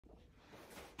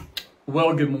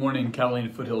Well, good morning, Catalina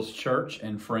Foothills Church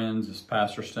and friends. It's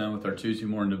Pastor Stone with our Tuesday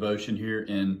morning devotion here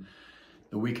in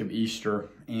the week of Easter.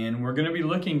 And we're going to be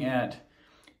looking at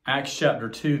Acts chapter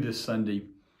 2 this Sunday,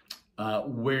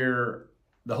 where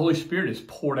the Holy Spirit is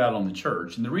poured out on the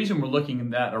church. And the reason we're looking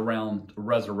at that around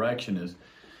resurrection is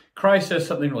Christ says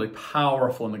something really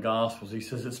powerful in the Gospels. He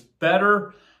says, it's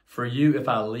better for you if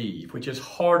I leave, which is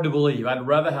hard to believe. I'd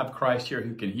rather have Christ here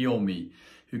who can heal me,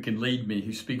 who can lead me,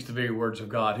 who speaks the very words of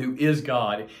God, who is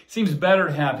God. It seems better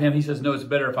to have him. He says, no, it's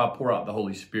better if I pour out the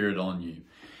Holy Spirit on you.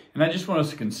 And I just want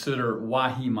us to consider why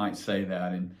he might say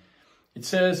that. And it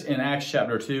says in Acts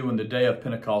chapter 2, when the day of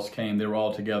Pentecost came, they were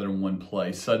all together in one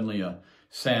place. Suddenly a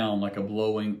sound like the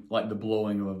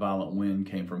blowing of a violent wind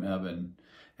came from heaven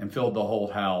and filled the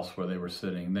whole house where they were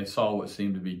sitting. They saw what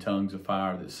seemed to be tongues of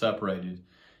fire that separated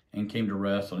and came to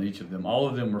rest on each of them. All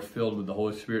of them were filled with the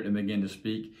Holy Spirit and began to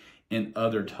speak in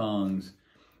other tongues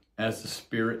as the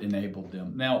Spirit enabled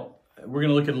them. Now, we're going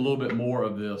to look at a little bit more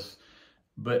of this,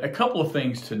 but a couple of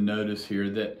things to notice here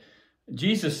that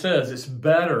Jesus says it's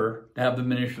better to have the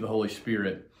ministry of the Holy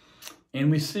Spirit. And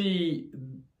we see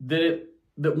that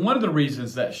one of the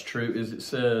reasons that's true is it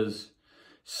says,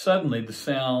 suddenly the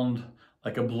sound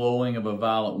like a blowing of a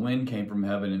violent wind came from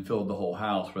heaven and filled the whole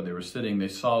house where they were sitting. They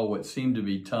saw what seemed to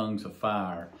be tongues of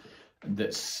fire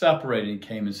that separated and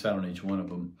came and sat on each one of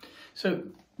them. So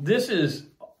this is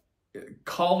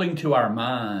calling to our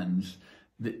minds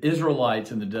the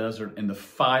Israelites in the desert and the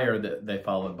fire that they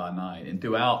followed by night. And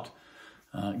throughout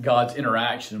God's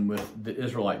interaction with the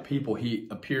Israelite people, he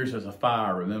appears as a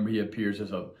fire. Remember, he appears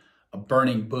as a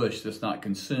burning bush that's not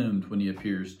consumed when he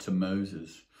appears to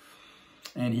Moses.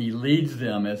 And he leads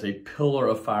them as a pillar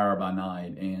of fire by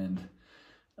night. And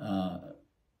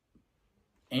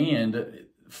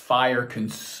fire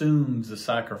consumes the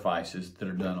sacrifices that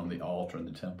are done on the altar in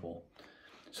the temple.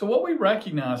 So what we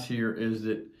recognize here is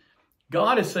that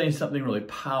God is saying something really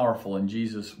powerful, and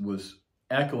Jesus was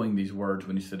echoing these words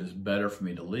when he said, it's better for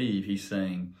me to leave. He's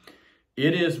saying,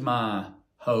 it is my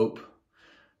hope.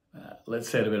 Let's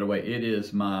say it a better way. It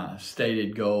is my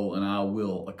stated goal, and I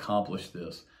will accomplish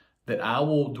this, that I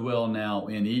will dwell now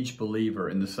in each believer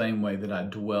in the same way that I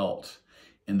dwelt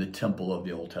in the temple of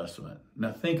the Old Testament.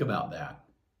 Now think about that.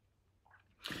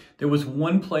 There was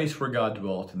one place where God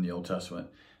dwelt in the Old Testament.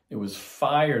 It was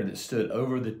fire that stood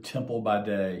over the temple by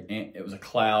day. And it was a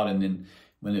cloud, and then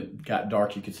when it got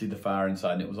dark, you could see the fire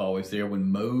inside, and it was always there.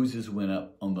 When Moses went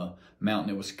up on the mountain,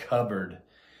 it was covered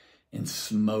in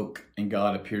smoke, and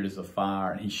God appeared as a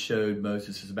fire, and he showed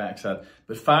Moses his backside.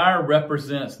 But fire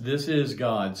represents, this is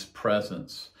God's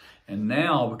presence. And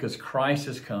now, because Christ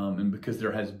has come and because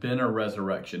there has been a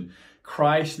resurrection,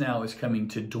 Christ now is coming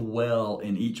to dwell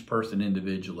in each person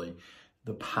individually.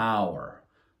 The power,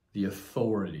 the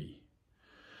authority,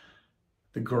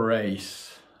 the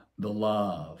grace, the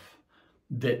love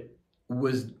that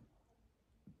was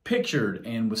pictured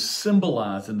and was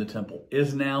symbolized in the temple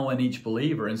is now in each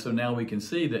believer. And so now we can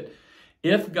see that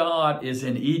if God is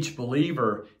in each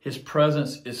believer, his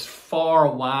presence is far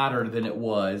wider than it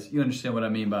was. You understand what I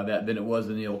mean by that, than it was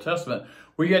in the Old Testament,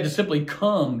 where you had to simply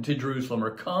come to Jerusalem or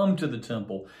come to the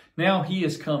temple. Now he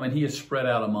has come and he is spread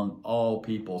out among all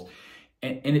peoples.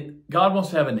 And God wants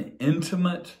to have an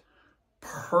intimate,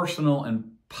 personal,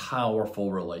 and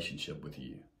powerful relationship with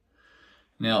you.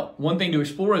 Now, one thing to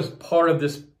explore as part of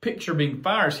this picture being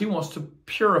fire is he wants to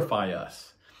purify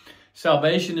us.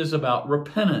 Salvation is about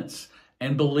repentance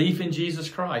and belief in Jesus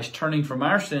Christ, turning from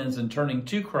our sins and turning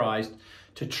to Christ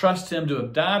to trust him to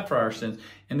have died for our sins.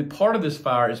 And the part of this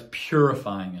fire is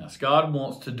purifying us. God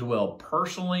wants to dwell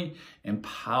personally and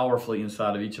powerfully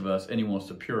inside of each of us, and he wants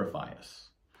to purify us.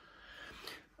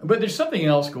 But there's something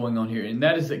else going on here, and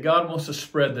that is that God wants to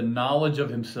spread the knowledge of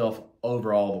himself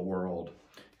over all the world.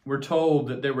 We're told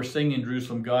that they were singing in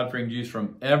Jerusalem, God-fearing Jews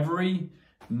from every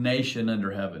nation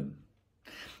under heaven.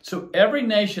 So every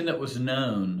nation that was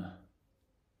known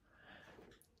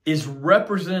is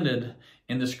represented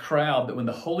in this crowd, that when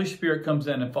the Holy Spirit comes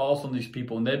in and falls on these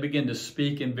people and they begin to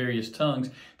speak in various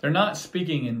tongues, they're not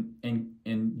speaking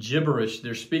in gibberish.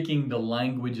 They're speaking the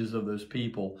languages of those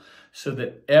people so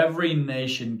that every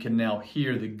nation can now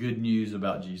hear the good news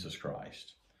about Jesus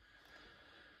Christ.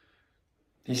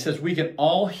 He says we can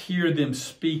all hear them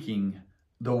speaking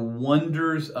the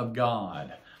wonders of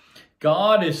God.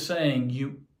 God is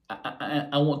saying,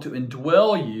 I want to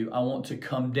indwell you. I want to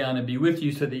come down and be with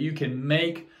you so that you can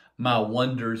make my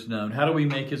wonders known. How do we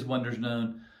make his wonders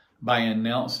known? By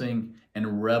announcing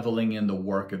and reveling in the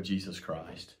work of Jesus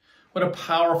Christ. What a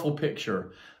powerful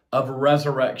picture of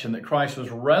resurrection, that Christ was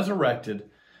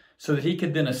resurrected so that he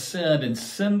could then ascend and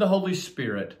send the Holy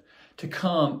Spirit to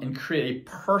come and create a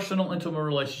personal, intimate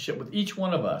relationship with each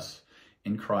one of us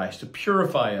in Christ, to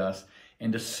purify us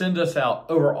and to send us out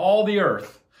over all the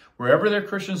earth, wherever their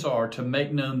Christians are, to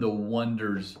make known the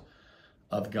wonders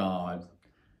of God.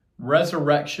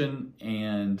 Resurrection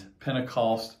and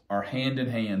Pentecost are hand in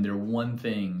hand. They're one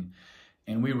thing.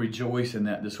 And we rejoice in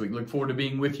that this week. Look forward to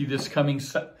being with you this coming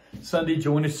Sunday.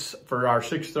 Join us for our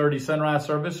 6:30 sunrise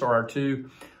service or our 2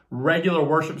 regular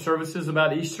worship services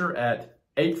about Easter at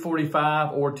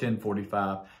 8:45 or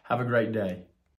 10:45. Have a great day.